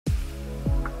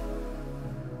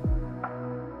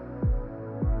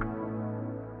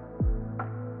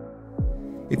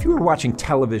If you were watching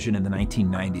television in the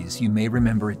 1990s, you may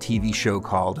remember a TV show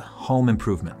called Home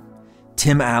Improvement.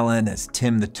 Tim Allen as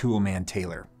Tim the Toolman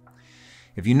Taylor.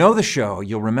 If you know the show,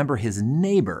 you'll remember his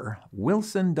neighbor,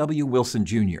 Wilson W. Wilson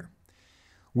Jr.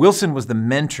 Wilson was the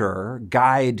mentor,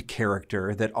 guide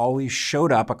character that always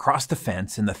showed up across the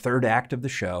fence in the third act of the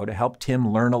show to help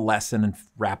Tim learn a lesson and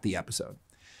wrap the episode.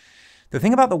 The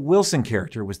thing about the Wilson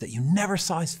character was that you never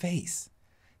saw his face.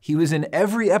 He was in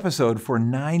every episode for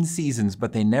 9 seasons,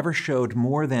 but they never showed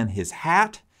more than his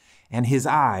hat and his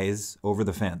eyes over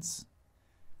the fence.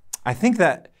 I think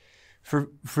that for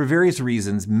various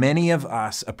reasons, many of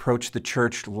us approach the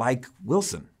church like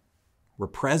Wilson. We're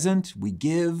present, we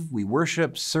give, we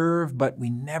worship, serve, but we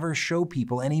never show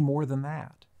people any more than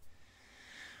that.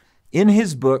 In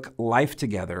his book, Life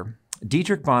Together,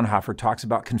 Dietrich Bonhoeffer talks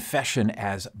about confession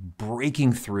as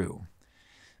breaking through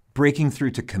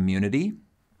to community,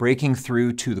 breaking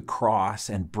through to the cross,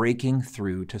 and breaking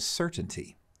through to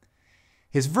certainty.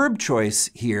 His verb choice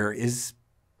here is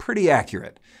pretty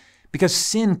accurate because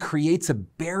sin creates a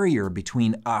barrier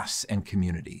between us and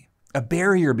community, a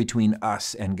barrier between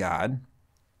us and God,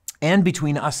 and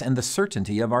between us and the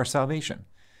certainty of our salvation.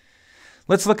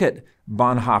 Let's look at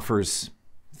Bonhoeffer's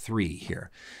 3 here.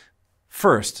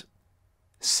 First,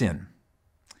 sin.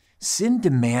 Sin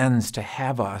demands to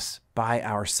have us by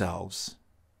ourselves.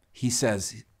 He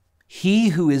says, "He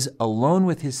who is alone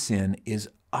with his sin is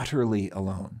utterly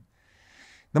alone."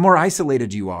 The more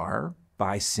isolated you are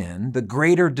by sin, the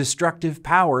greater destructive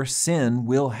power sin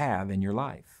will have in your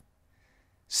life.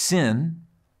 Sin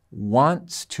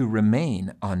wants to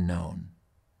remain unknown.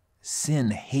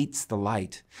 Sin hates the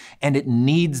light, and it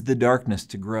needs the darkness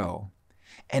to grow.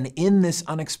 And in this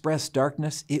unexpressed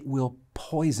darkness, it will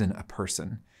poison a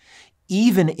person,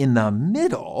 even in the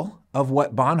middle of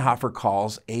what Bonhoeffer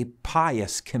calls a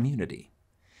pious community.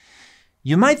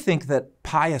 You might think that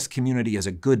pious community is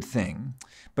a good thing,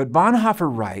 but Bonhoeffer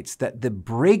writes that the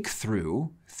breakthrough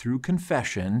through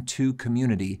confession to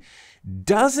community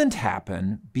doesn't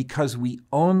happen because we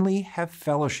only have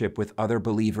fellowship with other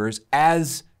believers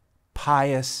as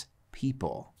pious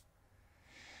people.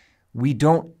 We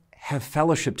don't have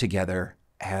fellowship together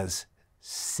as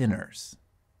sinners.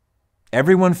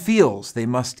 Everyone feels they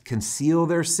must conceal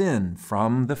their sin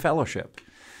from the fellowship.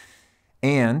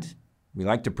 And we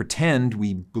like to pretend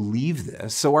we believe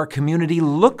this, so our community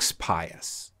looks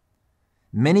pious.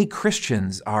 Many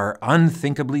Christians are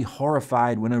unthinkably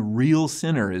horrified when a real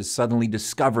sinner is suddenly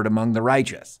discovered among the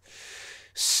righteous.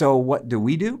 So what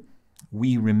do?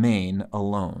 We remain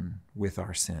alone with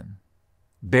our sin,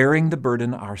 bearing the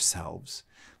burden ourselves,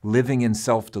 living in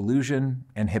self-delusion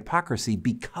and hypocrisy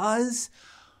because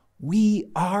we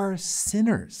are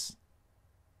sinners.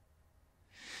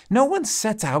 No one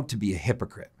sets out to be a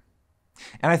hypocrite.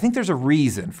 And I think there's a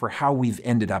reason for how we've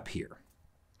ended up here.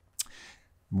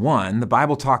 One, the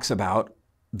Bible talks about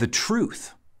the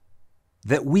truth,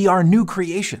 that we are new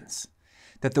creations,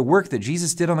 that the work that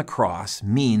Jesus did on the cross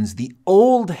means the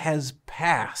old has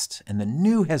passed and the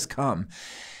new has come.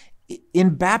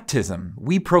 In baptism,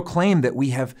 we proclaim that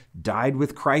we have died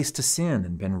with Christ to sin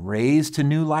and been raised to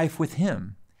new life with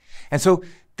him. And so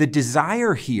the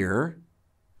desire here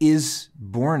is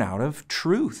born out of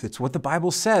truth. It's what the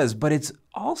Bible says, but it's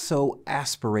also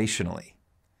aspirationally.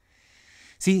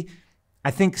 See,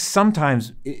 I think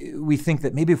sometimes we think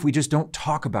that maybe if we just don't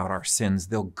talk about our sins,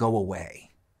 they'll go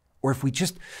away. Or if we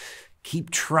just keep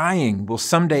trying, we'll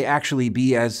someday actually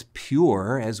be as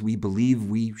pure as we believe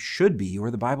we should be,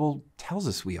 or the Bible tells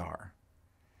us we are.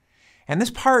 And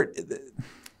this part,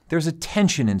 there's a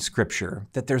tension in Scripture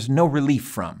that there's no relief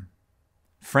from.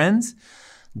 Friends,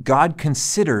 God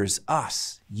considers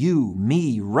us, you,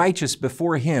 me, righteous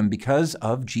before him because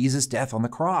of Jesus' death on the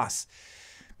cross,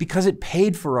 because it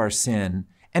paid for our sin,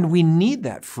 and we need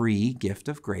that free gift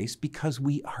of grace because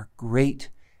we are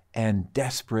great and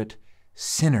desperate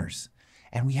sinners,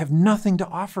 and we have nothing to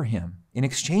offer him in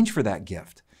exchange for that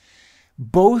gift.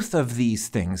 Both of these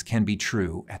things can be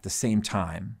true at the same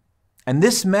time, and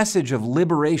this message of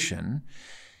liberation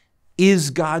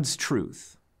is God's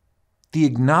truth. The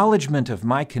acknowledgement of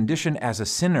my condition as a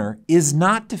sinner is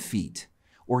not defeat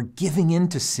or giving in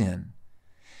to sin.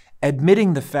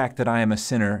 Admitting the fact that I am a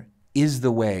sinner is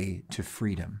the way to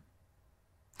freedom.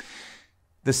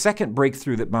 The second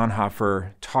breakthrough that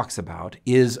Bonhoeffer talks about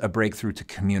is a breakthrough to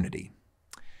community.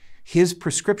 His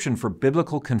prescription for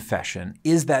biblical confession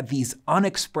is that these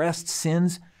unexpressed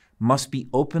sins must be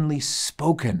openly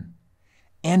spoken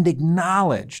and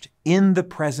acknowledged in the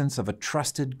presence of a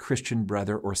trusted Christian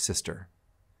brother or sister.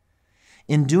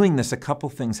 In doing this, a couple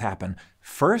things happen.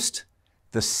 First,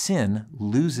 the sin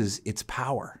loses its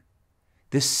power.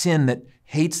 This sin that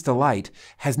hates the light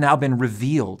has now been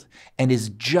revealed and is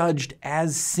judged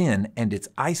as sin, and its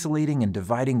isolating and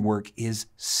dividing work is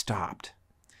stopped.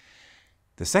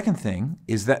 The second thing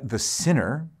is that the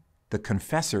sinner, the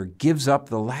confessor, gives up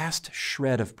the last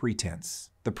shred of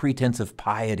pretense, the pretense of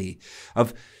piety,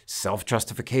 of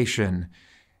self-justification,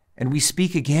 and we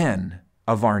speak again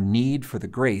of our need for the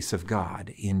grace of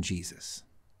God in Jesus.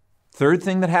 Third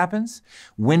thing that happens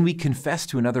when we confess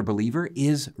to another believer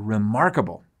is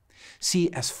remarkable. See,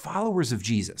 as followers of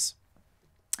Jesus,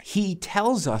 he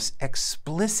tells us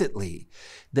explicitly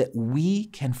that we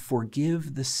can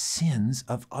forgive the sins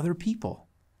of other people.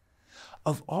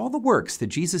 Of all the works that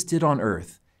Jesus did on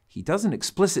earth, he doesn't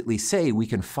explicitly say we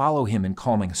can follow him in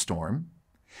calming a storm.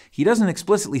 He doesn't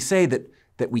explicitly say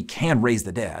that we can raise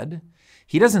the dead.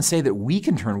 He doesn't say that we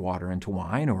can turn water into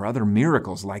wine or other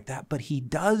miracles like that, but he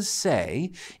does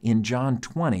say in John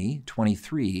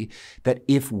 20:23 that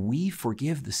if we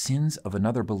forgive the sins of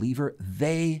another believer,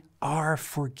 they are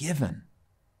forgiven.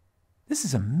 This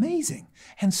is amazing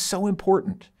and so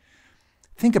important.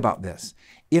 Think about this.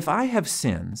 If I have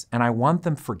sins and I want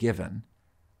them forgiven,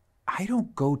 I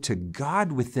don't go to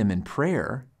God with them in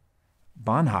prayer.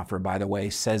 Bonhoeffer, by the way,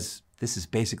 says this is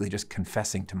basically just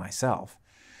confessing to myself.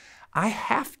 I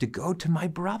have to go to my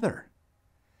brother.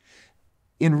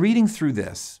 In reading through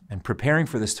this and preparing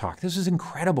for this talk, this was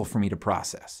incredible for me to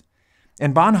process.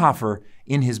 And Bonhoeffer,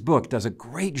 in his book, does a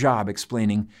great job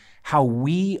explaining how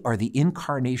we are the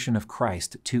incarnation of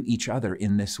Christ to each other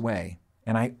in this way.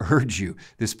 And I urge you,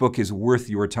 this book is worth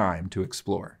your time to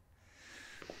explore.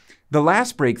 The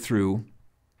last breakthrough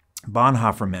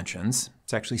Bonhoeffer mentions,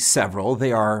 it's actually several.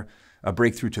 They are a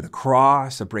breakthrough to the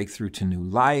cross, a breakthrough to new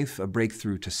life, a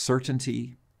breakthrough to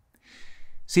certainty.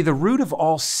 See, the root of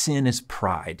all sin is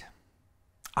pride.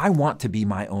 I want to be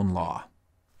my own law.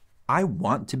 I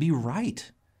want to be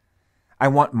right. I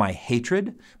want my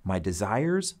hatred, my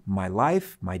desires, my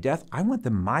life, my death. I want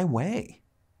them my way.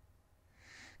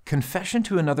 Confession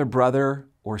to another brother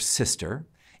or sister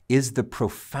is the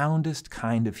profoundest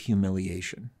kind of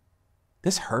humiliation.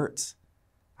 This hurts.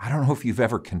 I don't know if you've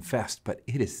ever confessed, but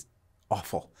it is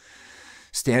awful.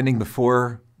 Standing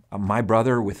before my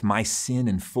brother with my sin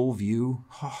in full view,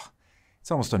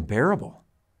 it's almost unbearable.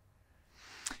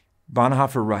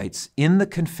 Bonhoeffer writes, in the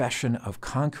confession of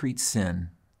concrete sin,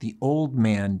 the old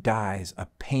man dies a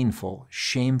painful,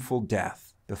 shameful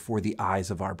death before the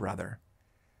eyes of our brother.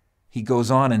 He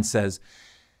goes on and says,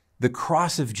 the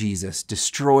cross of Jesus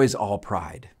destroys all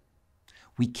pride.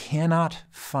 We cannot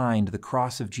find the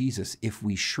cross of Jesus if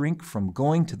we shrink from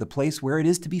going to the place where it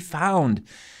is to be found,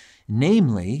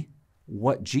 namely,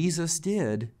 what Jesus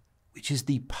did, which is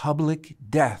the public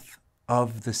death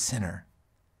of the sinner.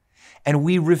 And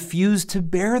we refuse to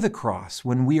bear the cross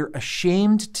when we are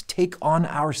ashamed to take on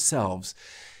ourselves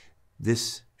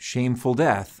this shameful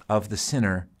death of the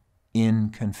sinner in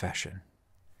confession.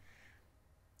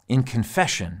 In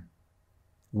confession,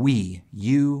 we,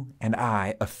 you and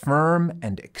I, affirm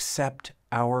and accept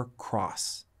our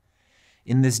cross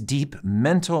in this deep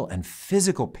mental and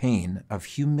physical pain of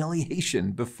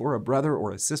humiliation before a brother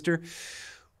or a sister,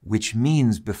 which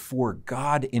means before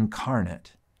God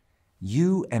incarnate,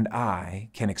 you and I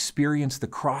can experience the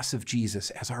cross of Jesus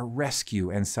as our rescue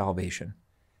and salvation.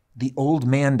 The old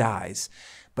man dies,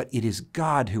 but it is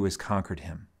God who has conquered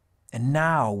him. And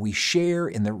now we share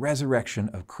in the resurrection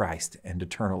of Christ and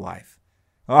eternal life.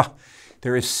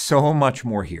 There is so much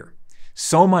more here,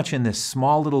 so much in this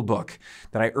small little book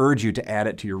that I urge you to add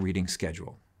it to your reading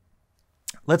schedule.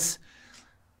 Let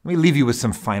me leave you with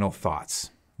some final thoughts,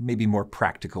 maybe more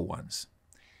practical ones.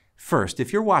 First,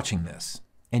 if you're watching this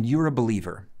and you're a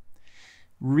believer,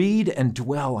 read and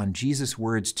dwell on Jesus'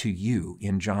 words to you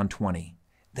in John 20,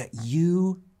 that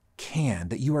you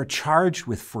are charged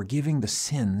with forgiving the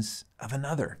sins of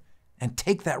another, and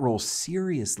take that role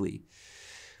seriously.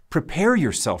 Prepare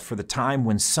yourself for the time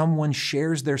when someone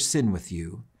shares their sin with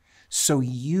you so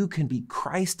you can be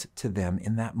Christ to them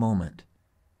in that moment.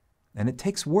 And it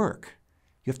takes work.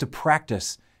 You have to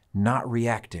practice not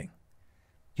reacting.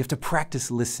 You have to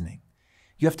practice listening.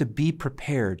 You have to be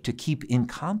prepared to keep in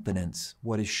confidence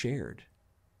what is shared.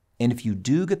 And if you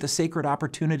do get the sacred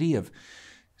opportunity of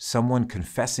someone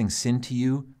confessing sin to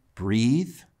you,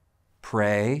 breathe,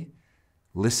 pray,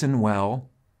 listen well.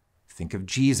 Think of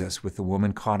Jesus with the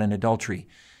woman caught in adultery.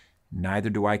 Neither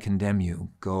do I condemn you.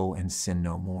 Go and sin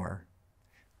no more.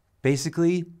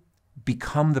 Basically,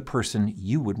 become the person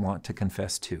you would want to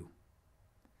confess to.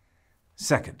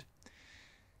 Second,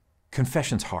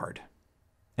 confession's hard.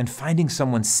 And finding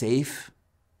someone safe,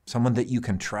 someone that you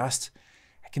can trust,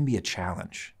 that can be a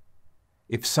challenge.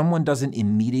 If someone doesn't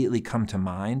immediately come to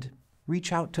mind,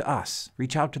 reach out to us.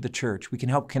 Reach out to the church. We can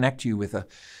help connect you with a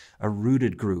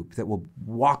rooted group that will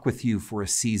walk with you for a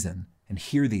season and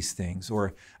hear these things,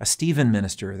 or a Stephen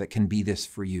minister that can be this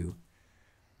for you.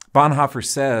 Bonhoeffer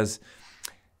says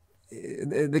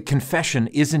the confession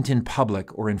isn't in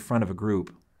public or in front of a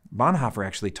group. Bonhoeffer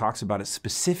actually talks about it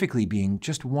specifically being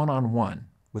just one-on-one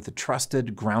with a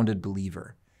trusted, grounded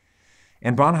believer.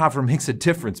 And Bonhoeffer makes a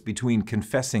difference between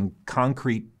confessing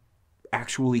concrete,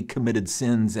 actually committed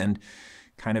sins and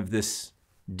kind of this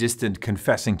distant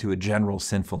confessing to a general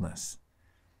sinfulness.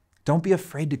 Don't be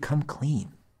afraid to come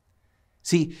clean.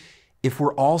 See, if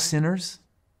we're all sinners,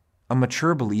 a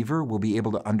mature believer will be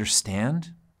able to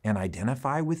understand and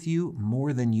identify with you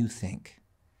more than you think.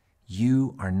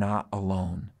 You are not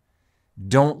alone.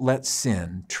 Don't let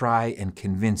sin try and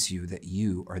convince you that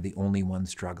you are the only one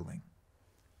struggling.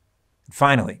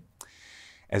 Finally,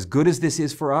 as good as this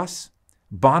is for us,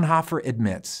 Bonhoeffer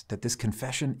admits that this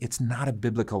confession, it's not a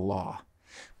biblical law.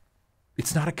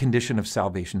 It's not a condition of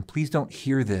salvation. Please don't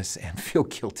hear this and feel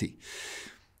guilty.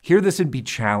 Hear this and be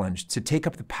challenged to take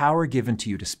up the power given to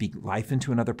you to speak life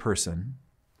into another person,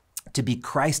 to be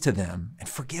Christ to them and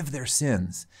forgive their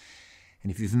sins.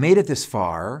 And if you've made it this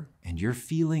far and you're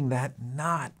feeling that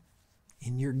knot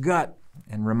in your gut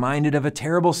and reminded of a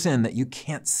terrible sin that you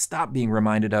can't stop being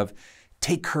reminded of,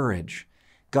 take courage.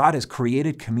 God has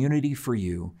created community for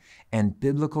you, and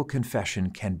biblical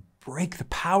confession can break the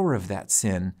power of that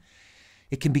sin.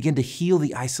 It can begin to heal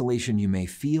the isolation you may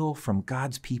feel from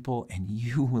God's people, and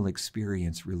you will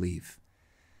experience relief.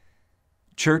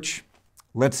 Church,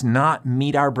 let's not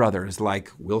meet our brothers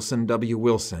like Wilson W.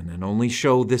 Wilson and only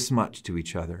show this much to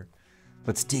each other.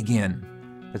 Let's dig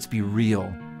in, let's be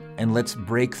real, and let's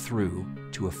break through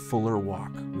to a fuller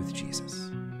walk with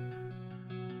Jesus.